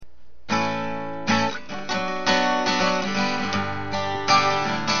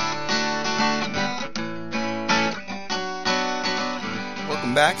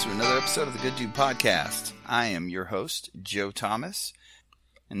back to another episode of the Good Dude Podcast. I am your host, Joe Thomas,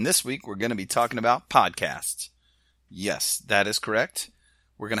 and this week we're going to be talking about podcasts. Yes, that is correct.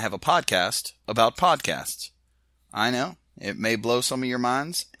 We're going to have a podcast about podcasts. I know, it may blow some of your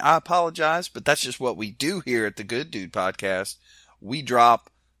minds. I apologize, but that's just what we do here at the Good Dude Podcast. We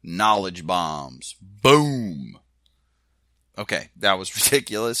drop knowledge bombs. Boom! Okay, that was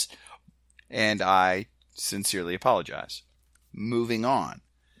ridiculous, and I sincerely apologize. Moving on.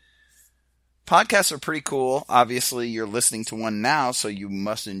 Podcasts are pretty cool. Obviously, you're listening to one now, so you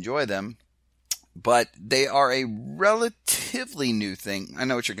must enjoy them. But they are a relatively new thing. I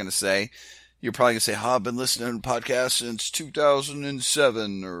know what you're going to say. You're probably going to say, I've been listening to podcasts since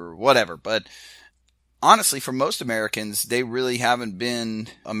 2007 or whatever. But honestly, for most Americans, they really haven't been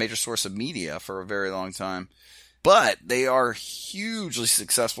a major source of media for a very long time. But they are hugely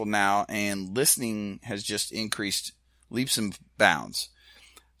successful now, and listening has just increased leaps and bounds.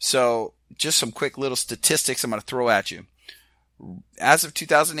 So, just some quick little statistics I'm going to throw at you. As of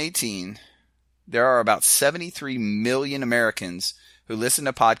 2018, there are about 73 million Americans who listen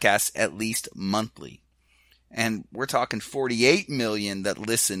to podcasts at least monthly. And we're talking 48 million that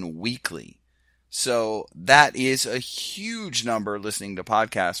listen weekly. So, that is a huge number listening to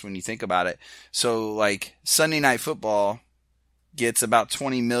podcasts when you think about it. So, like, Sunday Night Football gets about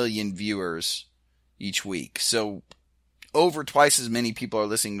 20 million viewers each week. So, over twice as many people are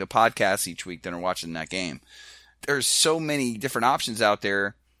listening to podcasts each week than are watching that game. There's so many different options out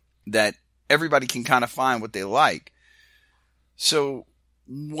there that everybody can kind of find what they like. So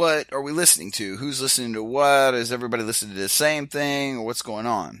what are we listening to? Who's listening to what? Is everybody listening to the same thing? Or what's going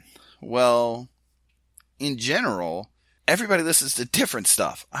on? Well, in general, everybody listens to different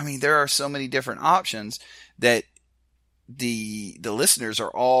stuff. I mean, there are so many different options that the listeners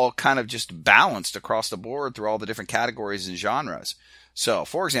are all kind of just balanced across the board through all the different categories and genres. So,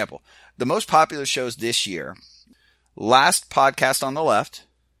 for example, the most popular shows this year, Last Podcast on the Left.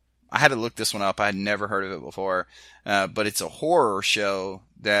 I had to look this one up. I had never heard of it before. But it's a horror show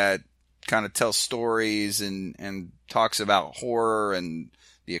that kind of tells stories and talks about horror and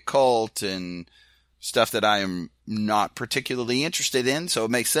the occult and stuff that I am not particularly interested in, so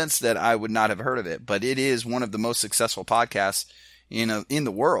it makes sense that I would not have heard of it. But it is one of the most successful podcasts in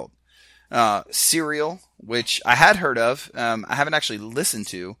the world. Serial, which I had heard of, I haven't actually listened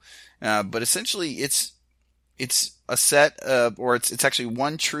to, but essentially it's a set of, or it's actually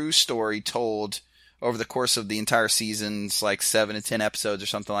one true story told over the course of the entire season. It's like 7 to 10 episodes or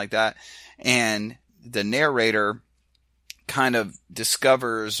something like that, and the narrator kind of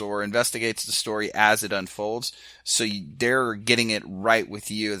discovers or investigates the story as it unfolds, so they're getting it right with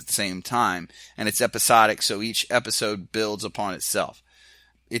you at the same time, and it's episodic, so each episode builds upon itself.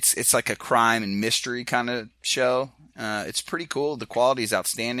 It's like a crime and mystery kind of show. It's pretty cool. The quality is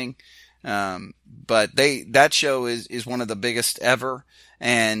outstanding, but that show is one of the biggest ever,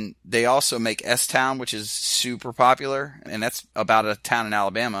 and they also make S-Town, which is super popular, and that's about a town in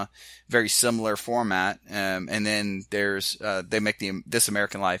Alabama. Very similar format, and then there's they make This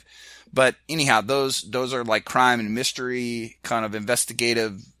American Life. But anyhow, those are like crime and mystery, kind of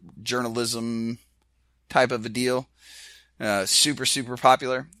investigative journalism type of a deal. Super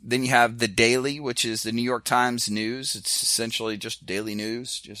popular. Then you have The Daily, which is the New York Times news. It's essentially just daily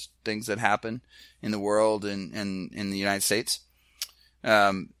news, just things that happen in the world and in the United States.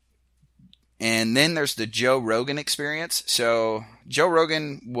 And then there's the Joe Rogan Experience. So Joe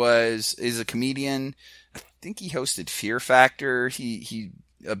Rogan is a comedian. I think he hosted Fear Factor. He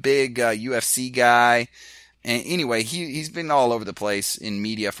a big UFC guy. And anyway, he's been all over the place in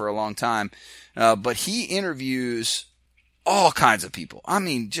media for a long time. But he interviews all kinds of people. I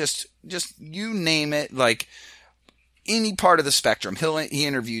mean, just you name it, like any part of the spectrum. He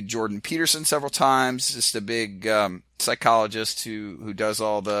interviewed Jordan Peterson several times, just a big psychologist who does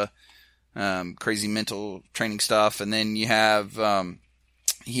all the crazy mental training stuff. And then you have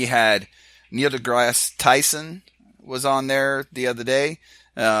he had Neil deGrasse Tyson was on there the other day.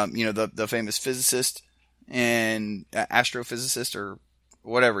 The famous physicist and astrophysicist or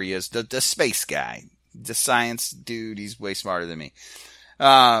whatever he is, the space guy, the science dude. He's way smarter than me.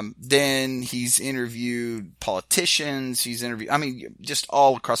 Then he's interviewed politicians. He's interviewed, just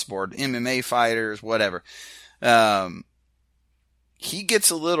all across the board, MMA fighters, whatever. He gets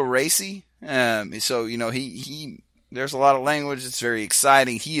a little racy. So, he there's a lot of language. It's very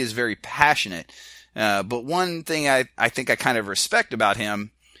exciting. He is very passionate. But one thing I think I kind of respect about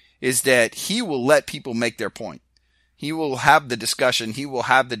him is that he will let people make their point. He will have the discussion. He will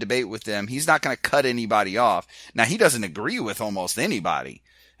have the debate with them. He's not going to cut anybody off. Now, he doesn't agree with almost anybody,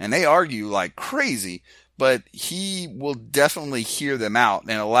 and they argue like crazy, but he will definitely hear them out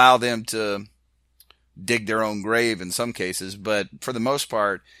and allow them to dig their own grave in some cases. But for the most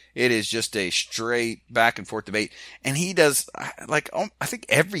part, it is just a straight back and forth debate. And he does, like, I think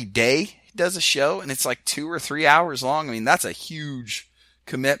every day he does a show, and it's like 2 or 3 hours long. I mean, that's a huge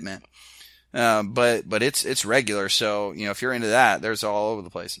commitment. But it's regular. So, if you're into that, there's all over the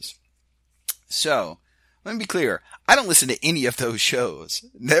places. So let me be clear. I don't listen to any of those shows.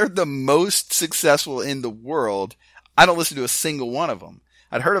 They're the most successful in the world. I don't listen to a single one of them.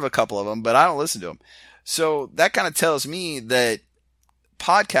 I'd heard of a couple of them, but I don't listen to them. So that kind of tells me that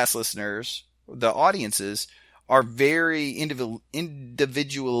podcast listeners, the audiences, are very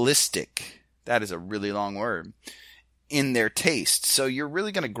individualistic. That is a really long word. In their taste. So you're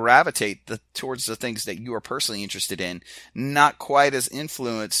really going to gravitate towards the things that you are personally interested in, not quite as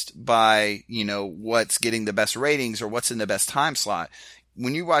influenced by, what's getting the best ratings or what's in the best time slot.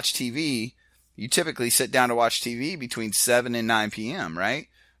 When you watch TV, you typically sit down to watch TV between 7 and 9 p.m., right?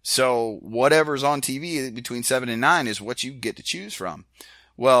 So whatever's on TV between 7 and 9 is what you get to choose from.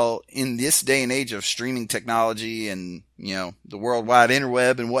 Well, in this day and age of streaming technology and, the worldwide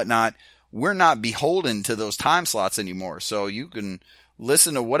interweb and whatnot, we're not beholden to those time slots anymore. So you can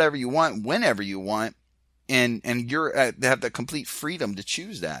listen to whatever you want, whenever you want, and you're have the complete freedom to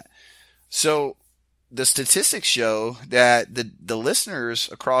choose that. So the statistics show that the listeners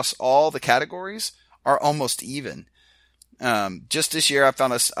across all the categories are almost even. Just this year, I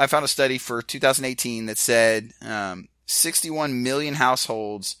found a study for 2018 that said 61 million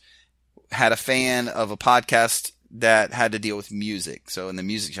households had a fan of a podcast that had to deal with music, so in the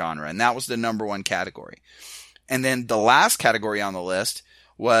music genre, and that was the number one category. And then the last category on the list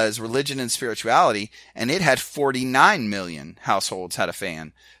was religion and spirituality, and it had 49 million households had a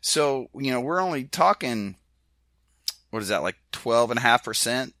fan. So, we're only talking, what is that, like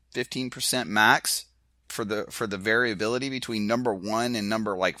 12.5%, 15% max for the variability between number 1 and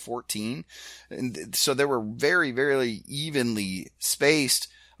number like 14. And so they were very, very evenly spaced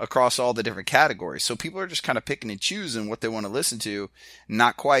across all the different categories. So people are just kind of picking and choosing what they want to listen to,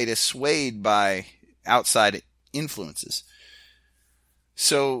 not quite as swayed by outside influences.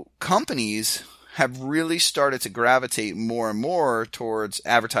 So companies have really started to gravitate more and more towards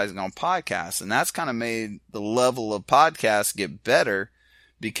advertising on podcasts. And that's kind of made the level of podcasts get better,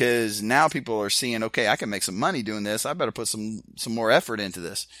 because now people are seeing, okay, I can make some money doing this. I better put some more effort into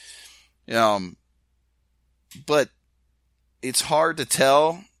this. But it's hard to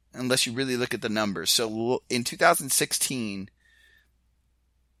tell unless you really look at the numbers. So in 2016,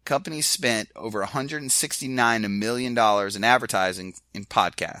 companies spent over $169 million in advertising in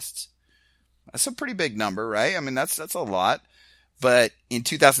podcasts. That's a pretty big number, right? I mean, that's a lot. But in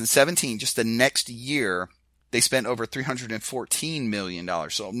 2017, just the next year, they spent over $314 million.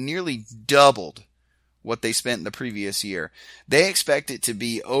 So nearly doubled what they spent in the previous year. They expect it to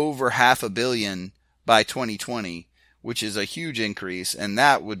be over $500 million by 2020, which is a huge increase, and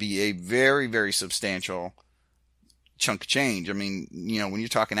that would be a very, very substantial chunk of change. I mean, when you're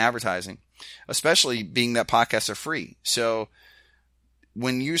talking advertising, especially being that podcasts are free. So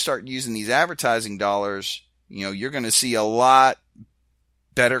when you start using these advertising dollars, you're going to see a lot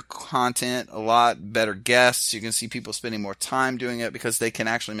better content, a lot better guests. You can see people spending more time doing it because they can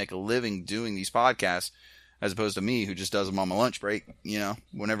actually make a living doing these podcasts, as opposed to me who just does them on my lunch break,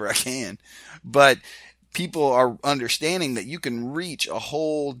 whenever I can. But people are understanding that you can reach a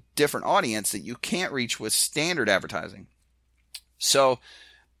whole different audience that you can't reach with standard advertising. So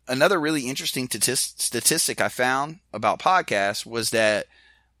another really interesting statistic I found about podcasts was that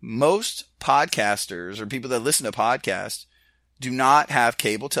most podcasters, or people that listen to podcasts, do not have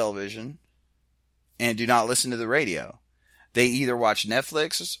cable television and do not listen to the radio. They either watch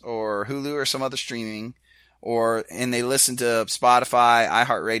Netflix or Hulu or some other streaming, and they listen to Spotify,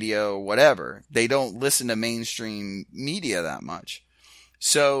 iHeartRadio, whatever. They don't listen to mainstream media that much.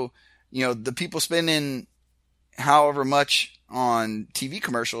 So, the people spending however much on TV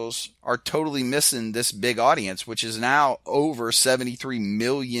commercials are totally missing this big audience, which is now over 73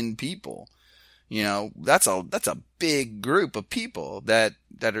 million people. That's a big group of people that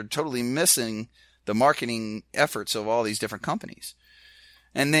are totally missing the marketing efforts of all these different companies.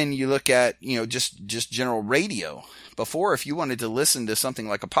 And then you look at, just general radio. Before, if you wanted to listen to something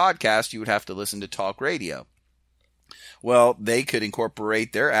like a podcast, you would have to listen to talk radio. Well, they could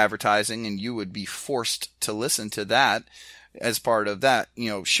incorporate their advertising and you would be forced to listen to that as part of that,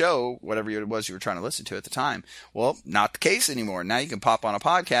 show, whatever it was you were trying to listen to at the time. Well, not the case anymore. Now you can pop on a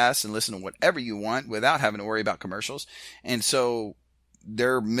podcast and listen to whatever you want without having to worry about commercials. And so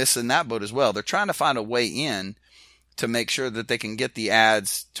they're missing that boat as well. They're trying to find a way in. to make sure that they can get the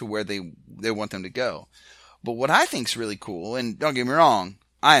ads to where they want them to go. But what I think is really cool, and don't get me wrong,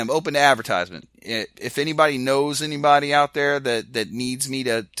 I am open to advertisement. If anybody knows anybody out there that needs me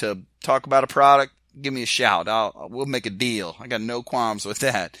to talk about a product, give me a shout. We'll make a deal. I got no qualms with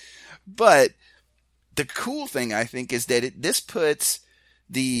that. But the cool thing, I think, is that this puts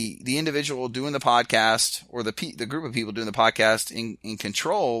the individual doing the podcast, or the group of people doing the podcast, in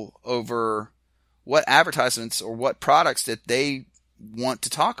control over what advertisements or what products that they want to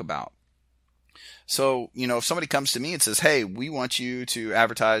talk about. So, if somebody comes to me and says, hey, we want you to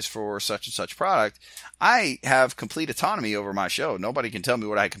advertise for such and such product, I have complete autonomy over my show. Nobody can tell me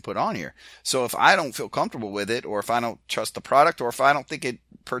what I can put on here. So if I don't feel comfortable with it, or if I don't trust the product, or if I don't think it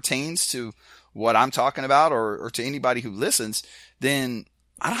pertains to what I'm talking about, or to anybody who listens, then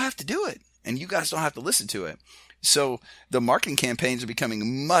I don't have to do it. And you guys don't have to listen to it. So the marketing campaigns are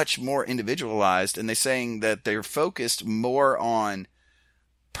becoming much more individualized, and they're saying that they're focused more on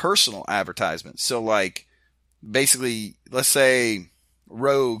personal advertisements. So like, basically, let's say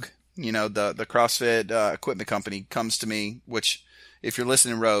Rogue, the CrossFit equipment company, comes to me, which if you're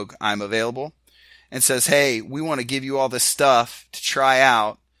listening, Rogue, I'm available, and says, hey, we want to give you all this stuff to try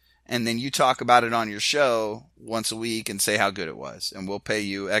out, and then you talk about it on your show once a week and say how good it was, and we'll pay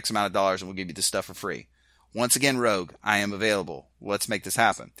you X amount of dollars and we'll give you this stuff for free. Once again, Rogue, I am available. Let's make this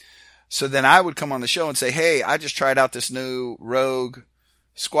happen. So then I would come on the show and say, hey, I just tried out this new Rogue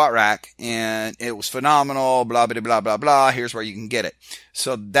squat rack and it was phenomenal, blah, blah, blah, blah, blah. Here's where you can get it.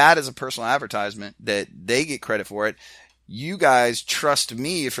 So that is a personal advertisement that they get credit for it. You guys trust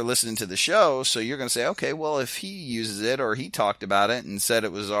me if you're listening to the show. So you're going to say, okay, well, if he uses it or he talked about it and said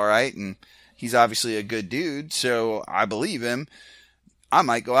it was all right, and he's obviously a good dude, so I believe him, I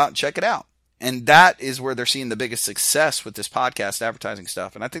might go out and check it out. And that is where they're seeing the biggest success with this podcast advertising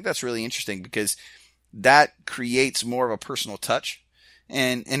stuff. And I think that's really interesting, because that creates more of a personal touch.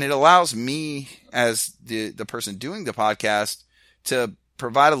 And it allows me, as the person doing the podcast, to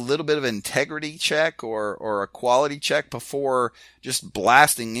provide a little bit of an integrity check or a quality check before just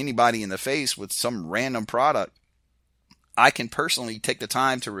blasting anybody in the face with some random product. I can personally take the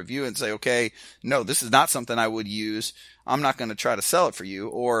time to review it and say, okay, no, this is not something I would use. I'm not going to try to sell it for you.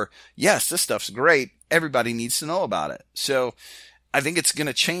 Or, yes, this stuff's great. Everybody needs to know about it. So I think it's going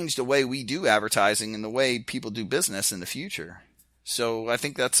to change the way we do advertising and the way people do business in the future. So I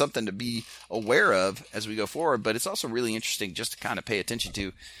think that's something to be aware of as we go forward. But it's also really interesting just to kind of pay attention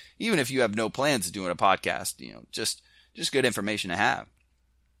to, even if you have no plans of doing a podcast, just good information to have.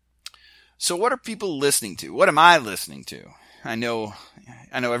 So what are people listening to? What am I listening to? I know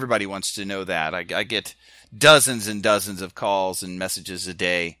everybody wants to know that. I get dozens and dozens of calls and messages a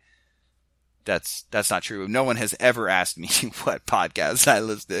day. That's not true. No one has ever asked me what podcasts I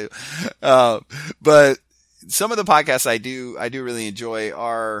listen to. But some of the podcasts I do really enjoy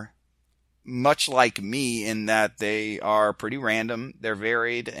are much like me in that they are pretty random, they're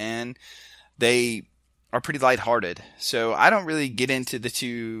varied, and they are pretty lighthearted. So I don't really get into the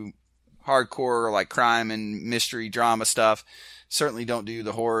too hardcore like crime and mystery drama stuff. Certainly don't do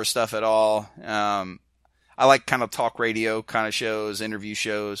the horror stuff at all. I like kind of talk radio kind of shows, interview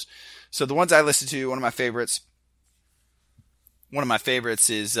shows. So the ones I listen to, one of my favorites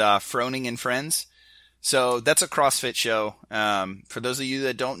is Froning and Friends. So that's a CrossFit show. For those of you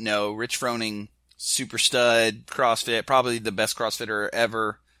that don't know, Rich Froning, super stud, CrossFit, probably the best CrossFitter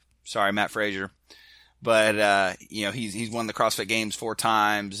ever. Sorry, Matt Frazier. But, he's won the CrossFit Games 4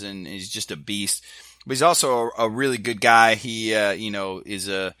 times and he's just a beast. But he's also a really good guy. He, is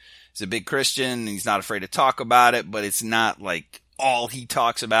a big Christian. He's not afraid to talk about it, but it's not like all he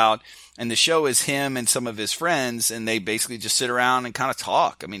talks about. And the show is him and some of his friends, and they basically just sit around and kind of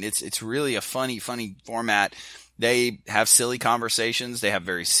talk. I mean, it's really a funny format. They have silly conversations. They have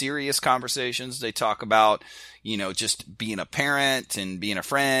very serious conversations. They talk about, just being a parent and being a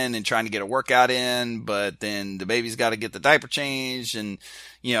friend and trying to get a workout in, but then the baby's got to get the diaper changed, and,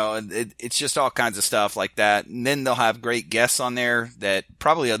 it's just all kinds of stuff like that. And then they'll have great guests on there that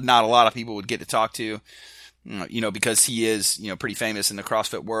probably not a lot of people would get to talk to, because he is, pretty famous in the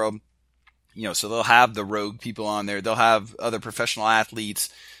CrossFit world. So they'll have the Rogue people on there. They'll have other professional athletes.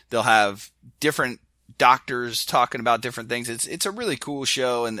 They'll have different doctors talking about different things. It's a really cool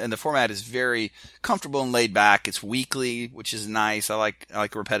show, and the format is very comfortable and laid back. It's weekly, which is nice. I like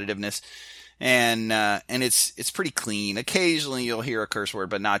repetitiveness, and it's pretty clean. Occasionally you'll hear a curse word,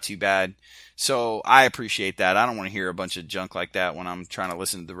 but not too bad. So I appreciate that. I don't want to hear a bunch of junk like that when I'm trying to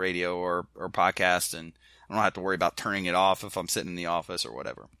listen to the radio or podcast, and I don't have to worry about turning it off if I'm sitting in the office or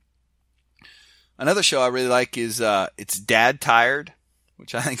whatever. Another show I really like is it's Dad Tired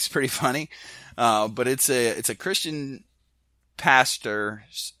which I think is pretty funny. But it's a Christian pastor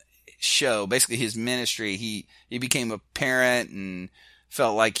show. Basically, his ministry. He became a parent and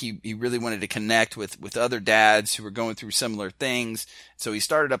felt like he really wanted to connect with other dads who were going through similar things. So he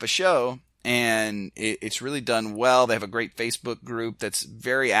started up a show, and it's really done well. They have a great Facebook group that's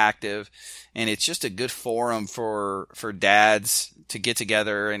very active, and it's just a good forum for dads to get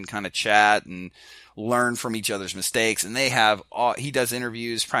together and kind of chat and learn from each other's mistakes. And he does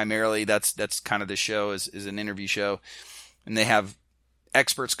interviews primarily. That's kind of the show is an interview show, and they have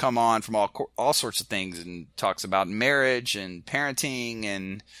experts come on from all sorts of things and talks about marriage and parenting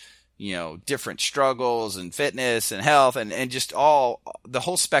and, different struggles and fitness and health and just the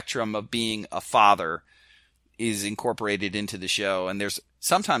whole spectrum of being a father is incorporated into the show. And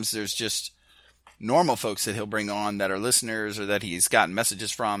sometimes there's just normal folks that he'll bring on that are listeners or that he's gotten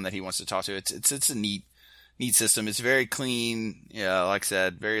messages from that he wants to talk to. It's a neat system. It's very clean. Yeah. Like I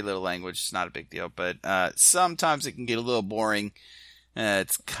said, very little language. It's not a big deal, but, sometimes it can get a little boring.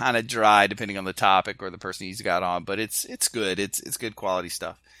 It's kind of dry depending on the topic or the person he's got on, but it's good. It's good quality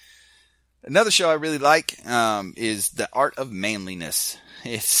stuff. Another show I really like is The Art of Manliness.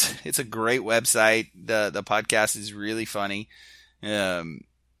 It's a great website. The podcast is really funny. They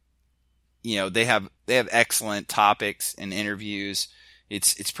have excellent topics and interviews.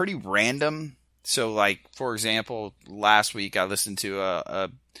 It's pretty random. So, like, for example, last week I listened to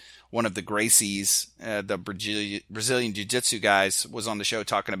one of the Gracies, the Brazilian Jiu-Jitsu guys, was on the show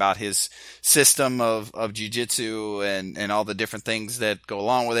talking about his system of Jiu-Jitsu and all the different things that go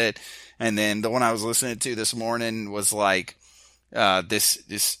along with it. And then the one I was listening to this morning was like,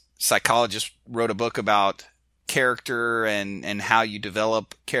 this psychologist wrote a book about character and how you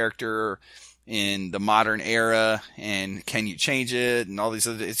develop character in the modern era and can you change it and all these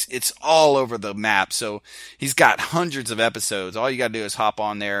other, it's all over the map. So he's got hundreds of episodes. All you got to do is hop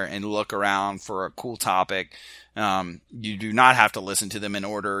on there and look around for a cool topic. You do not have to listen to them in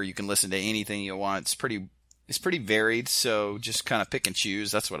order. You can listen to anything you want. It's pretty varied. So just kind of pick and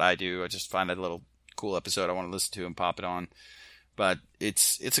choose. That's what I do. I just find a little cool episode I want to listen to and pop it on. But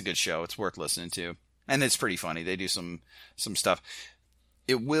it's a good show. It's worth listening to. And it's pretty funny. They do some stuff.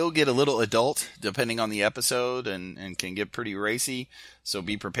 It will get a little adult depending on the episode and can get pretty racy. So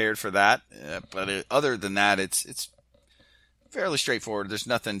be prepared for that. But other than that, it's fairly straightforward. There's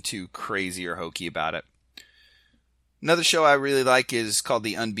nothing too crazy or hokey about it. Another show I really like is called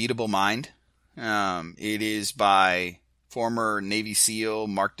The Unbeatable Mind. It is by former Navy SEAL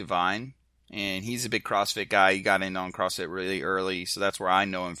Mark Divine. And he's a big CrossFit guy. He got in on CrossFit really early. So that's where I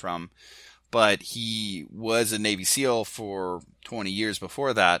know him from. But he was a Navy SEAL for 20 years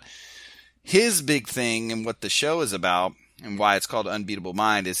before that. His big thing and what the show is about and why it's called Unbeatable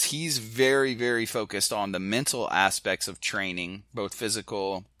Mind is he's very, very focused on the mental aspects of training, both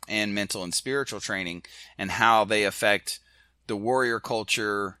physical and mental and spiritual training, and how they affect the warrior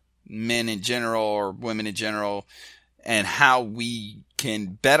culture, men in general or women in general, and how we can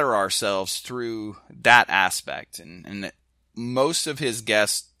better ourselves through that aspect. And most of his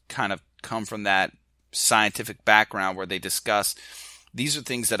guests kind of come from that scientific background where they discuss these are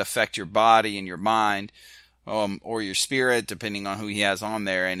things that affect your body and your mind, or your spirit, depending on who he has on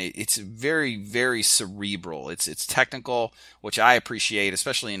there. And it's very, very cerebral. It's technical, which I appreciate,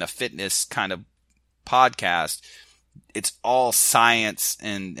 especially in a fitness kind of podcast. It's all science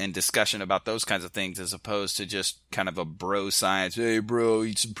and discussion about those kinds of things as opposed to just kind of a bro science. Hey, bro,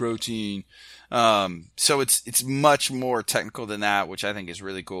 eat some protein. So it's much more technical than that, which I think is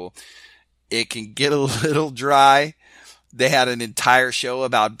really cool. It can get a little dry. They had an entire show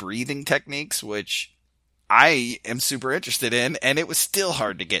about breathing techniques, which I am super interested in, and it was still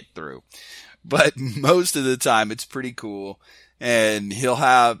hard to get through. But most of the time, it's pretty cool. And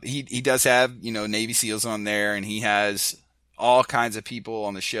he does have, Navy SEALs on there, and he has all kinds of people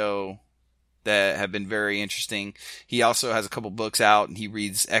on the show that have been very interesting. He also has a couple books out, and he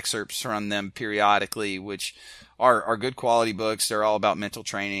reads excerpts from them periodically, which are good quality books. They're all about mental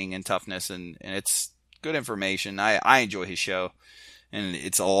training and toughness, and it's good information. I enjoy his show, and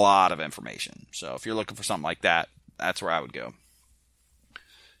it's a lot of information. So if you're looking for something like that, that's where I would go.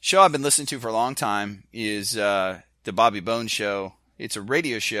 Show I've been listening to for a long time is the Bobby Bones Show. It's a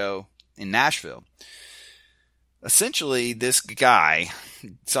radio show in Nashville. Essentially, this guy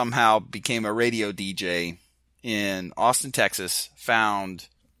somehow became a radio DJ in Austin, Texas, found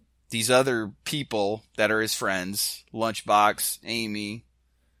these other people that are his friends, Lunchbox, Amy,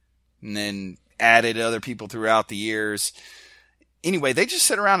 and then added other people throughout the years. Anyway, they just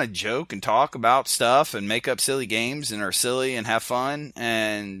sit around and joke and talk about stuff and make up silly games and are silly and have fun.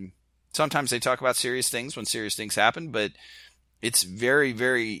 And sometimes they talk about serious things when serious things happen, but It's very,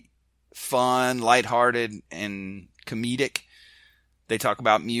 very fun, lighthearted, and comedic. They talk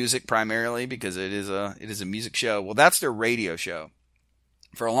about music primarily because it is a music show. Well, that's their radio show.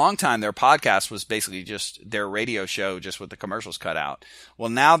 For a long time, their podcast was basically just their radio show, just with the commercials cut out. Well,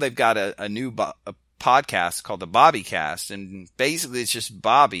 now they've got a new podcast called the Bobby Cast, and basically it's just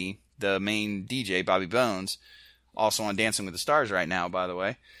Bobby, the main DJ, Bobby Bones, also on Dancing with the Stars right now, by the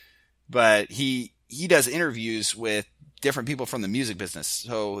way. But he does interviews with different people from the music business.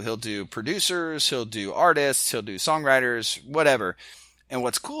 So he'll do producers, he'll do artists, he'll do songwriters, whatever. And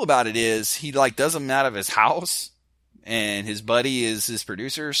what's cool about it is he does them out of his house, and his buddy is his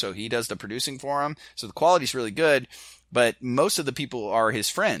producer, so he does the producing for him. So the quality's really good, but most of the people are his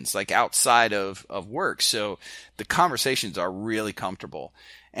friends, like outside of work. So the conversations are really comfortable,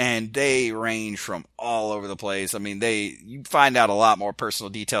 and they range from all over the place. I mean, you find out a lot more personal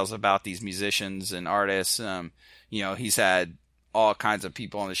details about these musicians and artists. He's had all kinds of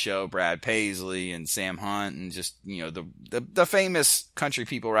people on the show, Brad Paisley and Sam Hunt, and just, the famous country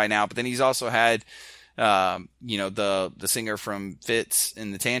people right now. But then he's also had, the singer from Fitz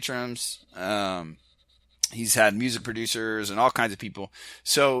and the Tantrums. He's had music producers and all kinds of people.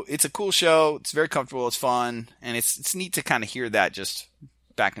 So it's a cool show. It's very comfortable. It's fun. And it's neat to kind of hear that just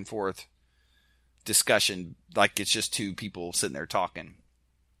back and forth discussion. Like it's just two people sitting there talking.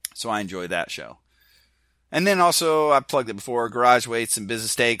 So I enjoy that show. And then also, I've plugged it before, Garage Weights and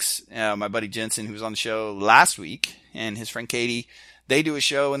Business Takes. My buddy Jensen, who was on the show last week, and his friend Katie, they do a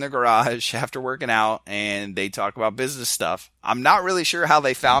show in their garage after working out, and they talk about business stuff. I'm not really sure how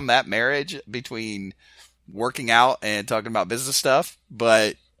they found that marriage between working out and talking about business stuff,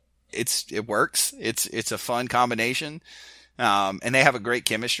 but it works. It's a fun combination. And they have a great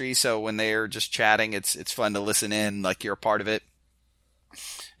chemistry, so when they're just chatting, it's fun to listen in like you're a part of it.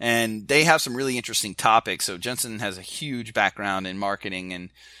 And they have some really interesting topics. So Jensen has a huge background in marketing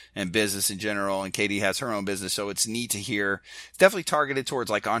and business in general, and Katie has her own business. So it's neat to hear. It's definitely targeted towards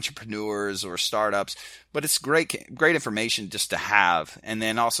like entrepreneurs or startups, but it's great information just to have. And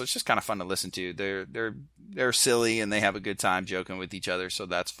then also it's just kind of fun to listen to. They're silly and they have a good time joking with each other. So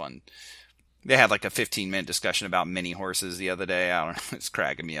that's fun. They had like a 15-minute discussion about mini horses the other day. I don't know. It's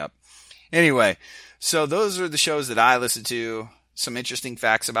cracking me up. Anyway, so those are the shows that I listen to. Some interesting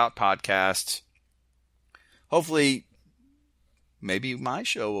facts about podcasts. Hopefully, maybe my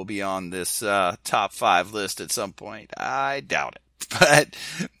show will be on this top 5 list at some point. I doubt it. But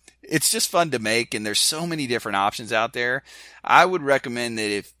it's just fun to make, and there's so many different options out there. I would recommend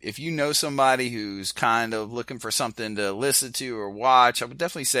that if you know somebody who's kind of looking for something to listen to or watch, I would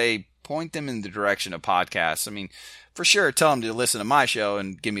definitely say point them in the direction of podcasts. I mean, for sure, tell them to listen to my show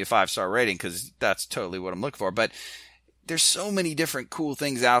and give me a 5-star rating, because that's totally what I'm looking for. But there's so many different cool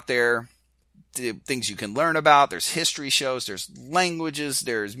things out there, things you can learn about. There's history shows, there's languages,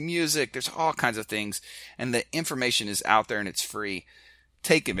 there's music, there's all kinds of things. And the information is out there and it's free.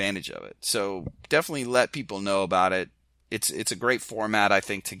 Take advantage of it. So definitely let people know about it. It's a great format, I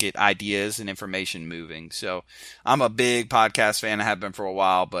think, to get ideas and information moving. So I'm a big podcast fan. I have been for a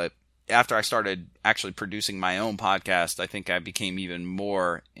while, but after I started actually producing my own podcast, I think I became even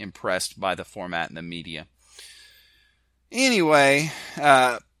more impressed by the format and the media. Anyway,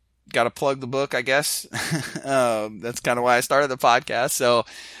 got to plug the book, I guess. That's kind of why I started the podcast. So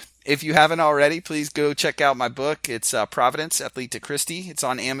if you haven't already, please go check out my book. It's Providence, Athlete to Christie. It's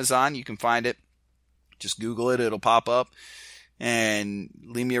on Amazon. You can find it. Just Google it. It'll pop up. And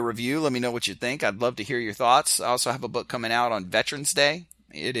leave me a review. Let me know what you think. I'd love to hear your thoughts. I also have a book coming out on Veterans Day.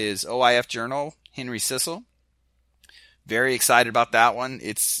 It is OIF Journal, Henry Sissel. Very excited about that one.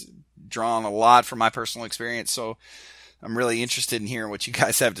 It's drawn a lot from my personal experience, so I'm really interested in hearing what you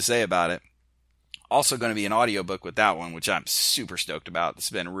guys have to say about it. Also going to be an audiobook with that one, which I'm super stoked about. It's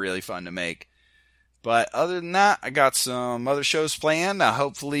been really fun to make. But other than that, I got some other shows planned.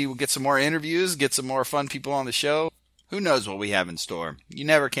 Hopefully we'll get some more interviews, get some more fun people on the show. Who knows what we have in store? You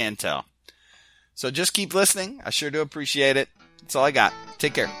never can tell. So just keep listening. I sure do appreciate it. That's all I got.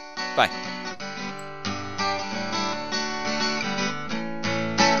 Take care. Bye.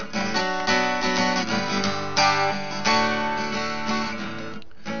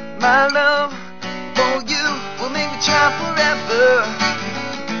 My love